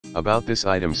About this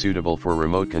item suitable for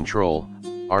remote control,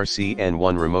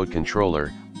 RCN1 remote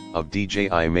controller, of DJI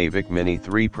Mavic Mini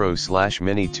 3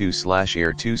 Pro/Mini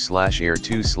 2/Air 2/Air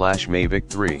 2/Mavic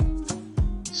 3.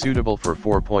 Suitable for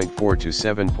 4.4 to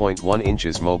 7.1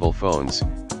 inches mobile phones,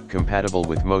 compatible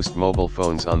with most mobile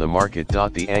phones on the market.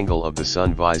 The angle of the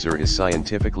sun visor is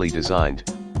scientifically designed,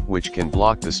 which can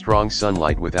block the strong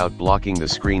sunlight without blocking the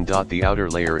screen. The outer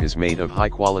layer is made of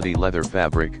high-quality leather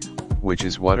fabric, which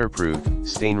is waterproof,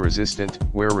 stain-resistant,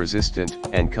 wear-resistant,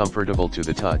 and comfortable to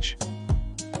the touch.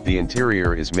 The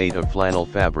interior is made of flannel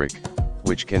fabric,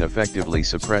 which can effectively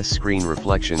suppress screen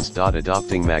reflections.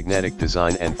 Adopting magnetic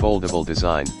design and foldable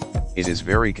design, it is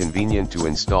very convenient to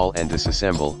install and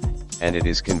disassemble, and it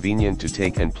is convenient to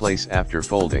take and place after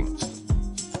folding.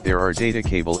 There are data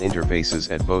cable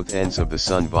interfaces at both ends of the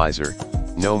sun visor.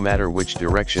 No matter which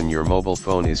direction your mobile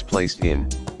phone is placed in,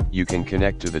 you can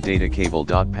connect to the data cable.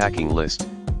 Packing list,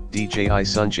 DJI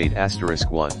Sunshade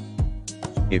 *1.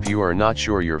 If you are not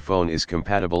sure your phone is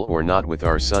compatible or not with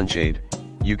our sunshade,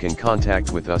 you can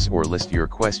contact with us or list your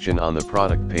question on the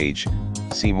product page.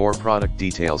 See more product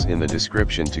details in the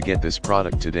description to get this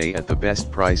product today at the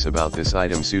best price. About this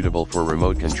item suitable for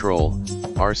remote control,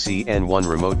 RCN1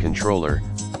 remote controller,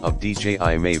 of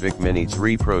DJI Mavic Mini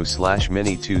 3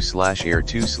 Pro/Mini 2/Air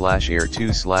 2/Air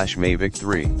 2/Mavic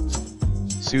 3.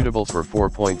 Suitable for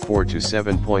 4.4 to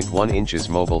 7.1 inches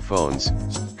mobile phones,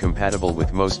 compatible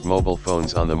with most mobile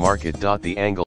phones on the market. The angle